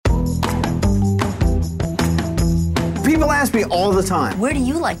People ask me all the time, where do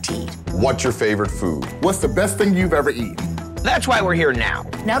you like to eat? What's your favorite food? What's the best thing you've ever eaten? That's why we're here now.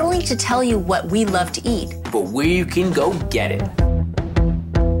 Not only to tell you what we love to eat, but where you can go get it.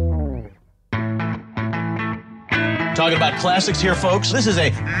 Talking about classics here, folks. This is a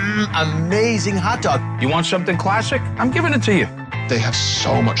amazing hot dog. You want something classic? I'm giving it to you. They have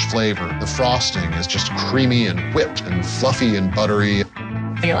so much flavor. The frosting is just creamy and whipped and fluffy and buttery.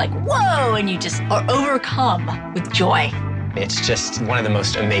 You're like, whoa, and you just are overcome with joy. It's just one of the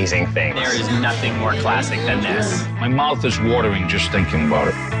most amazing things. There is nothing more classic than this. My mouth is watering just thinking about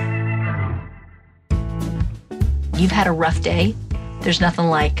it. You've had a rough day. There's nothing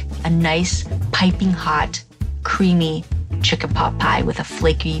like a nice, piping hot, creamy chicken pot pie with a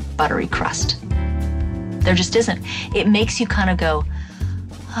flaky, buttery crust. There just isn't. It makes you kind of go,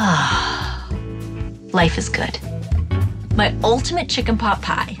 ah, life is good. My ultimate chicken pot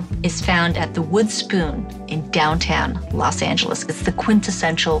pie is found at the Wood Spoon in downtown Los Angeles. It's the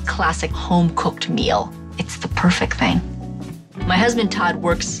quintessential classic home-cooked meal. It's the perfect thing. My husband, Todd,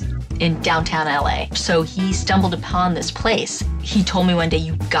 works in downtown LA, so he stumbled upon this place. He told me one day,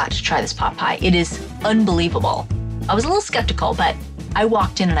 you got to try this pot pie. It is unbelievable. I was a little skeptical, but I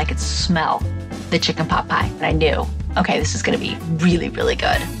walked in and I could smell the chicken pot pie, and I knew, okay, this is gonna be really, really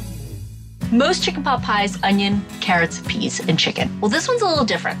good. Most chicken pot pies, onion, carrots, peas, and chicken. Well, this one's a little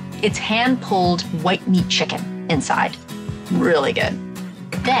different. It's hand-pulled white meat chicken inside. Really good.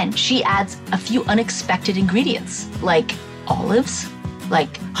 Then she adds a few unexpected ingredients, like olives,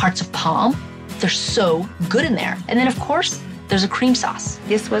 like hearts of palm. They're so good in there. And then, of course, there's a cream sauce.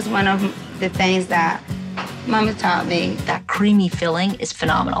 This was one of the things that Mama taught me. That creamy filling is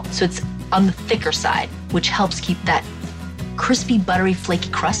phenomenal. So it's on the thicker side, which helps keep that crispy, buttery,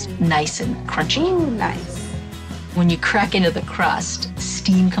 flaky crust nice and crunchy. Ooh, nice. When you crack into the crust,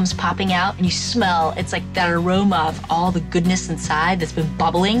 steam comes popping out and you smell, it's like that aroma of all the goodness inside that's been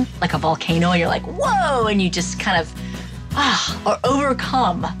bubbling like a volcano, and you're like, whoa, and you just kind of, are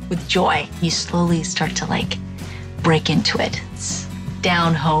overcome with joy. You slowly start to like break into it. It's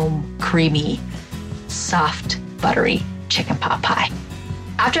down home, creamy, soft, buttery chicken pot pie.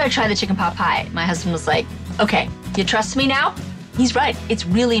 After I tried the chicken pot pie, my husband was like, okay, you trust me now? He's right. It's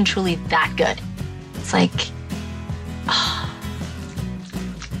really and truly that good. It's like,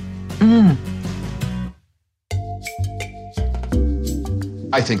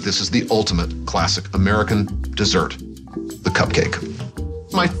 I think this is the ultimate classic American dessert, the cupcake.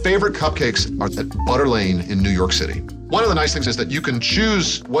 My favorite cupcakes are at Butter Lane in New York City. One of the nice things is that you can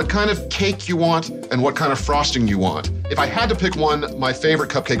choose what kind of cake you want and what kind of frosting you want. If I had to pick one, my favorite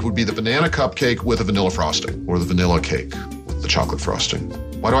cupcake would be the banana cupcake with a vanilla frosting, or the vanilla cake with the chocolate frosting.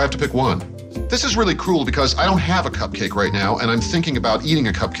 Why do I have to pick one? This is really cruel because I don't have a cupcake right now, and I'm thinking about eating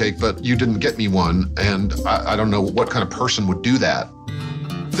a cupcake, but you didn't get me one, and I don't know what kind of person would do that.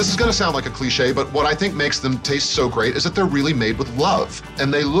 This is gonna sound like a cliche, but what I think makes them taste so great is that they're really made with love,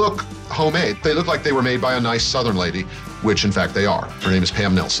 and they look homemade. They look like they were made by a nice Southern lady, which in fact they are. Her name is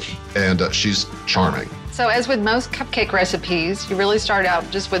Pam Nelson, and she's charming. So as with most cupcake recipes, you really start out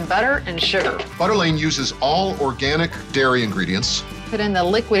just with butter and sugar. Butter Lane uses all organic dairy ingredients. Put in the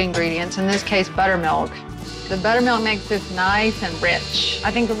liquid ingredients, in this case, buttermilk. The buttermilk makes this nice and rich.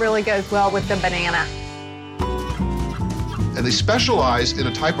 I think it really goes well with the banana. And they specialize in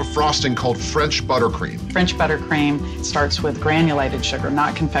a type of frosting called French buttercream. French buttercream starts with granulated sugar,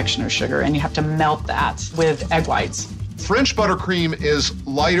 not confectioner's sugar, and you have to melt that with egg whites. French buttercream is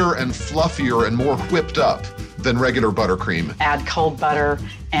lighter and fluffier and more whipped up than regular buttercream. Add cold butter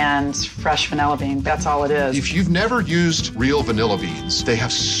and fresh vanilla bean. That's all it is. If you've never used real vanilla beans, they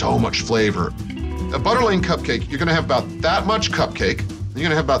have so much flavor. A Butter Lane cupcake, you're gonna have about that much cupcake, and you're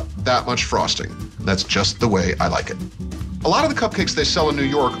gonna have about that much frosting. That's just the way I like it. A lot of the cupcakes they sell in New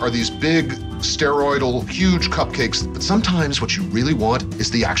York are these big, steroidal, huge cupcakes, but sometimes what you really want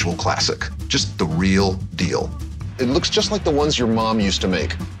is the actual classic, just the real deal. It looks just like the ones your mom used to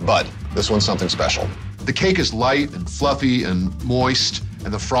make, but this one's something special. The cake is light and fluffy and moist,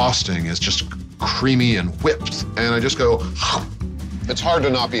 and the frosting is just creamy and whipped. And I just go, it's hard to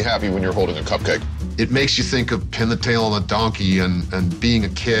not be happy when you're holding a cupcake. It makes you think of Pin the Tail on a Donkey and being a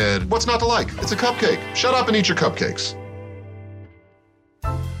kid. What's not to like? It's a cupcake. Shut up and eat your cupcakes.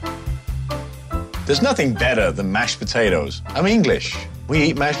 There's nothing better than mashed potatoes. I'm English. We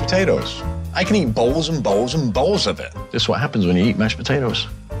eat mashed potatoes. I can eat bowls and bowls and bowls of it. This is what happens when you eat mashed potatoes.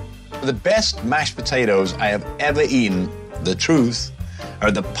 The best mashed potatoes I have ever eaten, the truth, are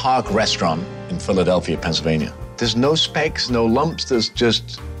at the Park Restaurant in Philadelphia, Pennsylvania. There's no specks, no lumps. There's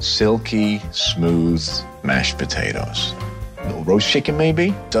just silky, smooth mashed potatoes. A little roast chicken,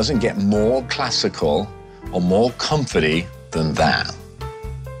 maybe. Doesn't get more classical or more comforty than that.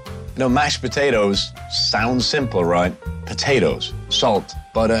 You know, mashed potatoes sound simple, right? Potatoes, salt,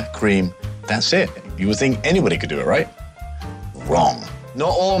 butter, cream, that's it. You would think anybody could do it, right? Wrong. Not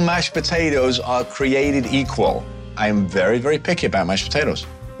all mashed potatoes are created equal. I am very, very picky about mashed potatoes.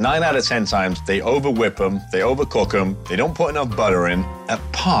 9 out of 10 times, they overwhip them, they overcook them, they don't put enough butter in. At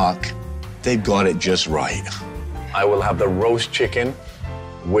Park, they've got it just right. I will have the roast chicken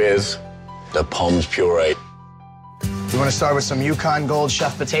with the Pommes puree. You want to start with some Yukon Gold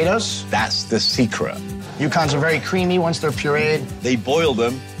Chef potatoes? That's the secret. Yukons are very creamy once they're pureed. They boil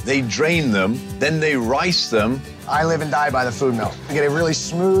them, they drain them, then they rice them. I live and die by the food mill. You get a really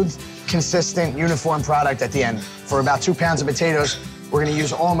smooth, consistent, uniform product at the end. For about 2 pounds of potatoes, we're going to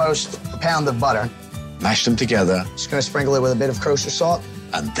use almost a pound of butter. Mash them together. Just going to sprinkle it with a bit of kosher salt.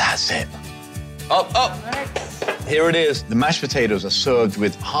 And that's it. Up, up. Here it is. The mashed potatoes are served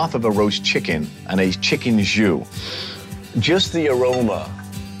with half of a roast chicken and a chicken jus. Just the aroma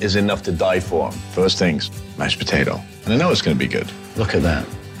is enough to die for. First things, mashed potato. And I know it's going to be good. Look at that.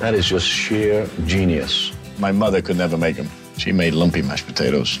 That is just sheer genius. My mother could never make them. She made lumpy mashed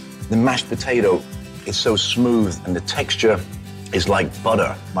potatoes. The mashed potato is so smooth and the texture is like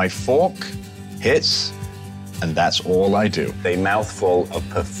butter. My fork hits, and that's all I do. A mouthful of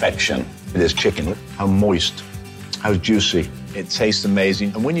perfection. This chicken, how moist, how juicy. It tastes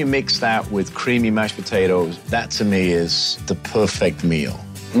amazing. And when you mix that with creamy mashed potatoes, that to me is the perfect meal.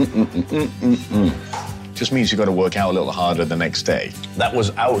 Just means you got to work out a little harder the next day. That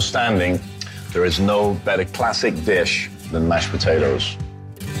was outstanding. There is no better classic dish than mashed potatoes.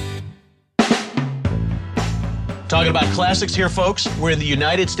 Talking about classics here, folks. We're in the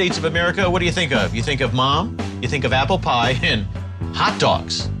United States of America. What do you think of? You think of Mom, you think of apple pie, and hot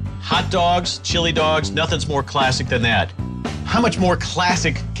dogs. Hot dogs, chili dogs, nothing's more classic than that. How much more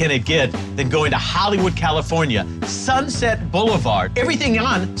classic can it get than going to Hollywood, California, Sunset Boulevard? Everything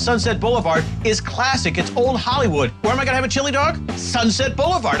on Sunset Boulevard is classic. It's old Hollywood. Where am I going to have a chili dog? Sunset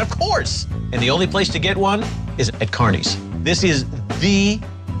Boulevard, of course. And the only place to get one is at Carney's. This is the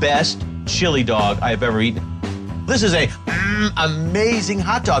best chili dog I've ever eaten. This is a amazing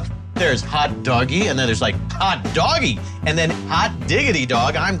hot dog. There's hot doggy, and then there's like hot doggy, and then hot diggity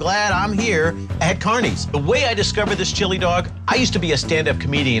dog. I'm glad I'm here at Carney's. The way I discovered this chili dog, I used to be a stand-up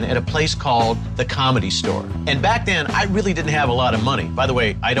comedian at a place called the Comedy Store. And back then, I really didn't have a lot of money. By the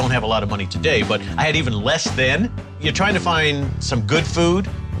way, I don't have a lot of money today, but I had even less then. You're trying to find some good food.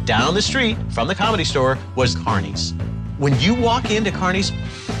 Down the street from the Comedy Store was Carney's. When you walk into Carney's,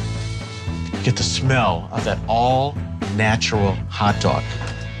 you get the smell of that all-natural hot dog.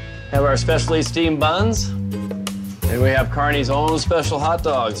 Have our specially steamed buns. And we have Carney's own special hot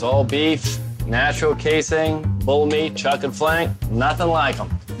dogs, all beef, natural casing, bull meat, chuck and flank, nothing like them.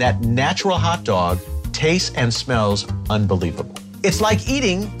 That natural hot dog tastes and smells unbelievable. It's like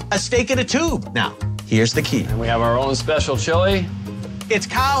eating a steak in a tube. Now, here's the key. And we have our own special chili. It's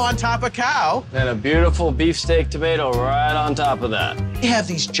cow on top of cow. And a beautiful beefsteak tomato right on top of that. You have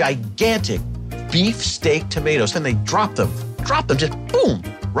these gigantic beefsteak tomatoes, and they drop them, just boom,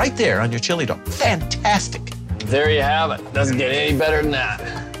 right there on your chili dog. Fantastic. There you have it. Doesn't get any better than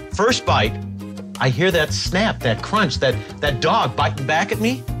that. First bite, I hear that snap, that crunch, that dog biting back at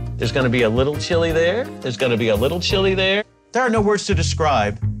me. There's gonna be a little chili there. There's gonna be a little chili there. There are no words to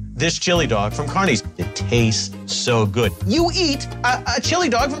describe this chili dog from Carney's. It tastes so good. You eat a chili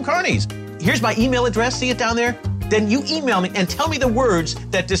dog from Carney's. Here's my email address. See it down there? Then you email me and tell me the words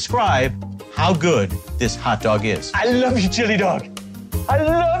that describe how good this hot dog is. I love you, chili dog. I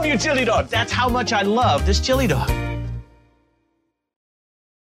love you, chili dog. That's how much I love this chili dog.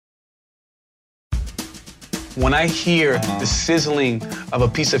 When I hear the sizzling of a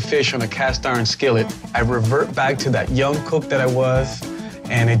piece of fish on a cast iron skillet, I revert back to that young cook that I was,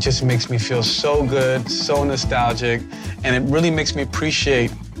 and it just makes me feel so good, so nostalgic, and it really makes me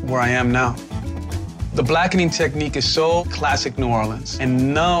appreciate where I am now. The blackening technique is so classic New Orleans,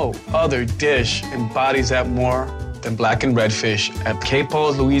 and no other dish embodies that more than blackened redfish at K.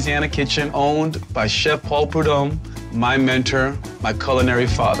 Paul's Louisiana Kitchen, owned by Chef Paul Prudhomme, my mentor, my culinary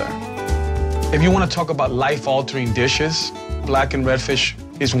father. If you want to talk about life-altering dishes, blackened redfish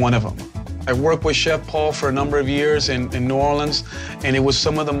is one of them. I worked with Chef Paul for a number of years in New Orleans, and it was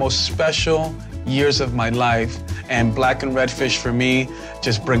some of the most special years of my life, and blackened redfish for me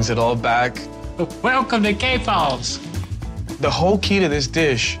just brings it all back. Welcome to K. Paul's. The whole key to this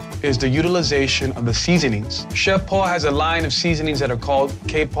dish is the utilization of the seasonings. Chef Paul has a line of seasonings that are called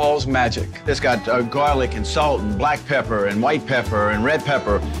K. Paul's Magic. It's got garlic and salt and black pepper and white pepper and red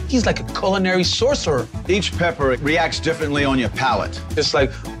pepper. He's like a culinary sorcerer. Each pepper reacts differently on your palate. It's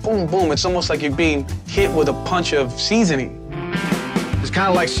like boom, boom. It's almost like you're being hit with a punch of seasoning. It's kind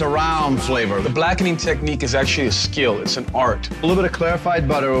of like surround flavor. The blackening technique is actually a skill. It's an art. A little bit of clarified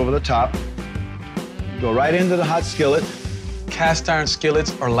butter over the top. Go right into the hot skillet. Cast iron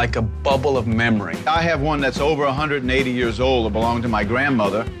skillets are like a bubble of memory. I have one that's over 180 years old that belonged to my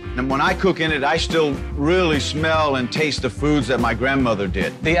grandmother. And when I cook in it, I still really smell and taste the foods that my grandmother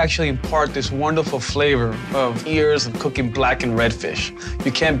did. They actually impart this wonderful flavor of years of cooking black and red fish.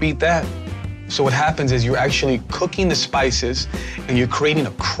 You can't beat that. So what happens is you're actually cooking the spices and you're creating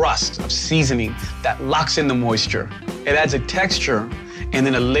a crust of seasoning that locks in the moisture. It adds a texture and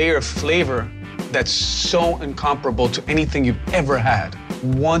then a layer of flavor that's so incomparable to anything you've ever had.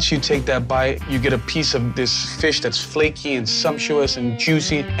 Once you take that bite, you get a piece of this fish that's flaky and sumptuous and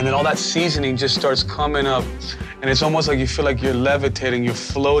juicy, and then all that seasoning just starts coming up. And it's almost like you feel like you're levitating, you're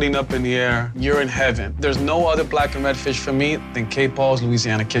floating up in the air, you're in heaven. There's no other black and red fish for me than K. Paul's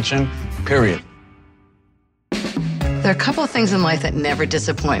Louisiana Kitchen, period. There are a couple of things in life that never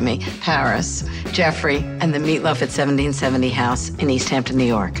disappoint me. Paris, Jeffrey, and the meatloaf at 1770 House in East Hampton, New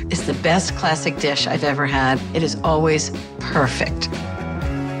York. It's the best classic dish I've ever had. It is always perfect.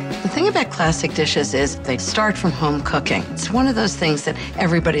 The thing about classic dishes is they start from home cooking. It's one of those things that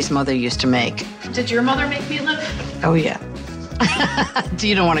everybody's mother used to make. Did your mother make meatloaf? Oh, yeah.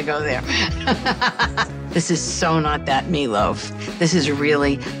 You don't want to go there. This is so not that meatloaf. This is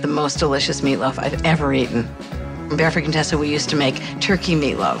really the most delicious meatloaf I've ever eaten. In Barefoot, Contessa, we used to make turkey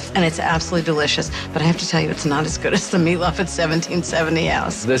meatloaf, and it's absolutely delicious. But I have to tell you, it's not as good as the meatloaf at 1770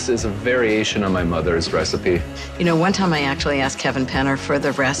 House. This is a variation on my mother's recipe. You know, one time I actually asked Kevin Penner for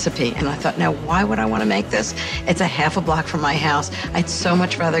the recipe, and I thought, now, why would I want to make this? It's a half a block from my house. I'd so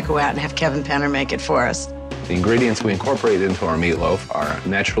much rather go out and have Kevin Penner make it for us. The ingredients we incorporate into our meatloaf are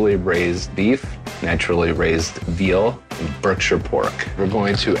naturally raised beef, naturally raised veal, and Berkshire pork. We're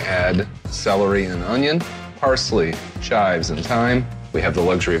going to add celery and onion, parsley, chives, and thyme. We have the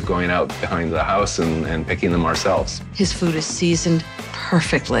luxury of going out behind the house and picking them ourselves. His food is seasoned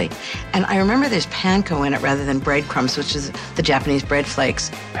perfectly. And I remember there's panko in it rather than breadcrumbs, which is the Japanese bread flakes.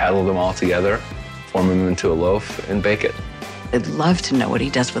 Paddle them all together, form them into a loaf, and bake it. I'd love to know what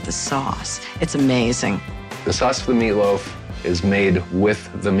he does with the sauce. It's amazing. The sauce for the meatloaf is made with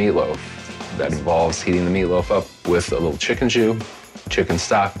the meatloaf. That involves heating the meatloaf up with a little chicken jus, chicken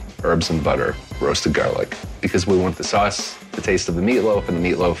stock, herbs and butter, roasted garlic, because we want the sauce to taste of the meatloaf and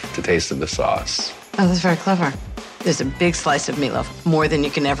the meatloaf to taste of the sauce. Oh, that's very clever. There's a big slice of meatloaf, more than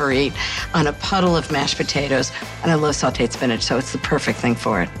you can ever eat, on a puddle of mashed potatoes, and I love sauteed spinach, so it's the perfect thing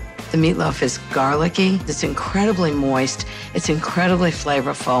for it. The meatloaf is garlicky, it's incredibly moist, it's incredibly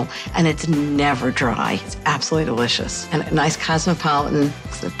flavorful, and it's never dry. It's absolutely delicious. And a nice cosmopolitan,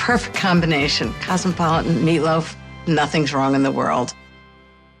 it's the perfect combination. Cosmopolitan meatloaf, nothing's wrong in the world.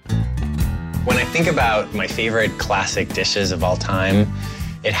 When I think about my favorite classic dishes of all time,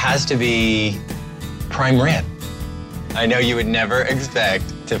 it has to be prime rib. I know you would never expect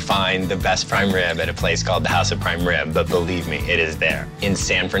to find the best prime rib at a place called the House of Prime Rib, but believe me, it is there in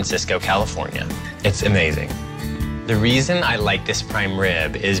San Francisco, California. It's amazing. The reason I like this prime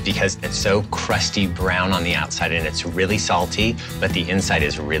rib is because it's so crusty brown on the outside and it's really salty, but the inside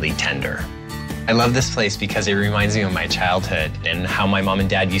is really tender. I love this place because it reminds me of my childhood and how my mom and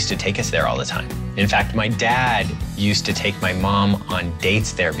dad used to take us there all the time. In fact, my dad used to take my mom on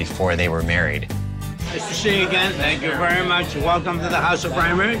dates there before they were married. Nice to see you again. Thank you very much. Welcome to the House of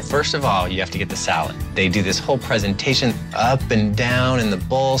Prime Rib. First of all, you have to get the salad. They do this whole presentation up and down in the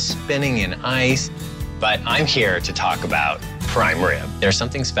bowl, spinning in ice. But I'm here to talk about prime rib. There's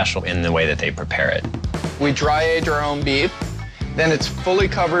something special in the way that they prepare it. We dry age our own beef. Then it's fully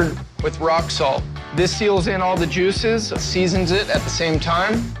covered with rock salt. This seals in all the juices, seasons it at the same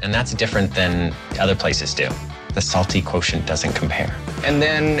time. And that's different than other places do. The salty quotient doesn't compare. And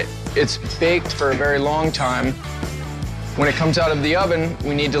then it's baked for a very long time. When it comes out of the oven,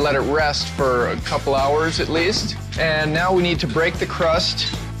 we need to let it rest for a couple hours at least. And now we need to break the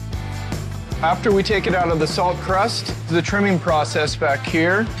crust. After we take it out of the salt crust, the trimming process back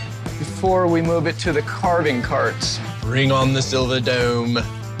here before we move it to the carving carts. Bring on the silver dome.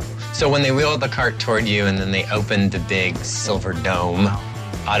 So when they wheel the cart toward you and then they open the big silver dome,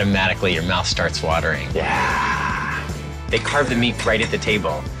 automatically your mouth starts watering. Yeah. They carve the meat right at the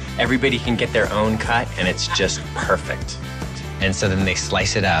table. Everybody can get their own cut, and it's just perfect. And so then they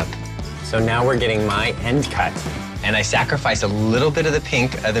slice it up. So now we're getting my end cut. And I sacrifice a little bit of the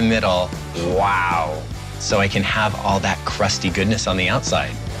pink of the middle. Wow. So I can have all that crusty goodness on the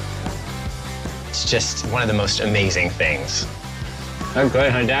outside. It's just one of the most amazing things. Okay,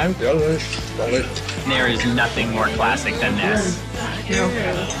 hi, Dad. There is nothing more classic than this.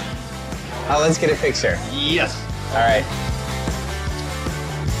 Oh, let's get a picture. Yes. All right.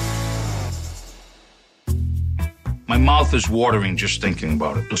 My mouth is watering just thinking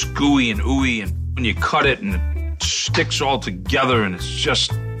about it. It's gooey and ooey, and when you cut it and it sticks all together, and it's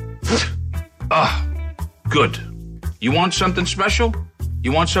just, good. You want something special?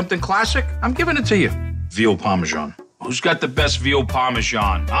 You want something classic? I'm giving it to you. Veal Parmesan. Who's got the best veal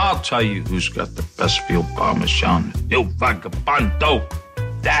Parmesan? I'll tell you who's got the best veal Parmesan. Il Vagabondo.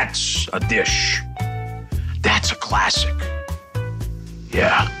 That's a dish. That's a classic.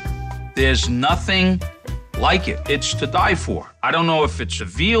 Yeah. There's nothing like it. It's to die for. I don't know if it's the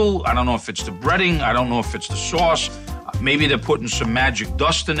veal. I don't know if it's the breading. I don't know if it's the sauce. Maybe they're putting some magic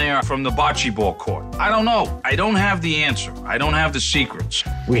dust in there from the bocce ball court. I don't know. I don't have the answer. I don't have the secrets.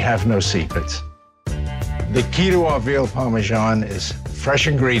 We have no secrets. The key to our veal Parmesan is fresh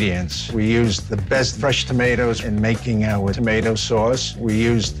ingredients. We use the best fresh tomatoes in making our tomato sauce. We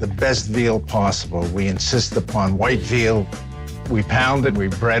use the best veal possible. We insist upon white veal. We pound it, we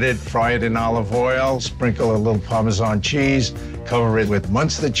bread it, fry it in olive oil, sprinkle a little Parmesan cheese, cover it with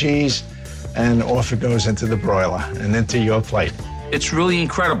Munster cheese, and off it goes into the broiler and into your plate. It's really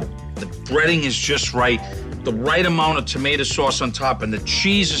incredible. The breading is just right. The right amount of tomato sauce on top, and the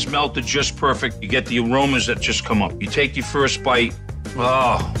cheese is melted just perfect. You get the aromas that just come up. You take your first bite.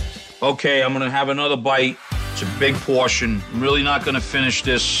 Oh, okay, I'm gonna have another bite. It's a big portion. I'm really not gonna finish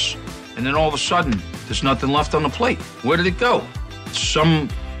this. And then all of a sudden, there's nothing left on the plate. Where did it go? Some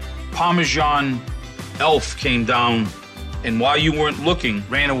Parmesan elf came down, and while you weren't looking,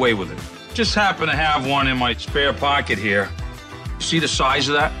 ran away with it. Just happen to have one in my spare pocket here. See the size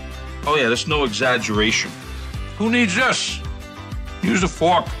of that? Oh yeah, that's no exaggeration. Who needs this? Use a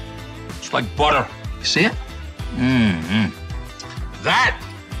fork. It's like butter. You see it? Mm-hmm. That,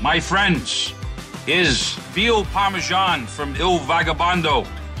 my friends, is veal Parmesan from Il Vagabondo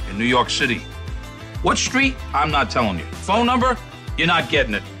in New York City. What street? I'm not telling you. Phone number? You're not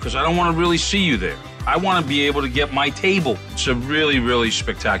getting it, because I don't want to really see you there. I want to be able to get my table. It's a really, really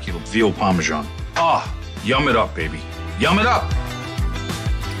spectacular veal Parmesan. Ah, yum it up, baby. Yum it up.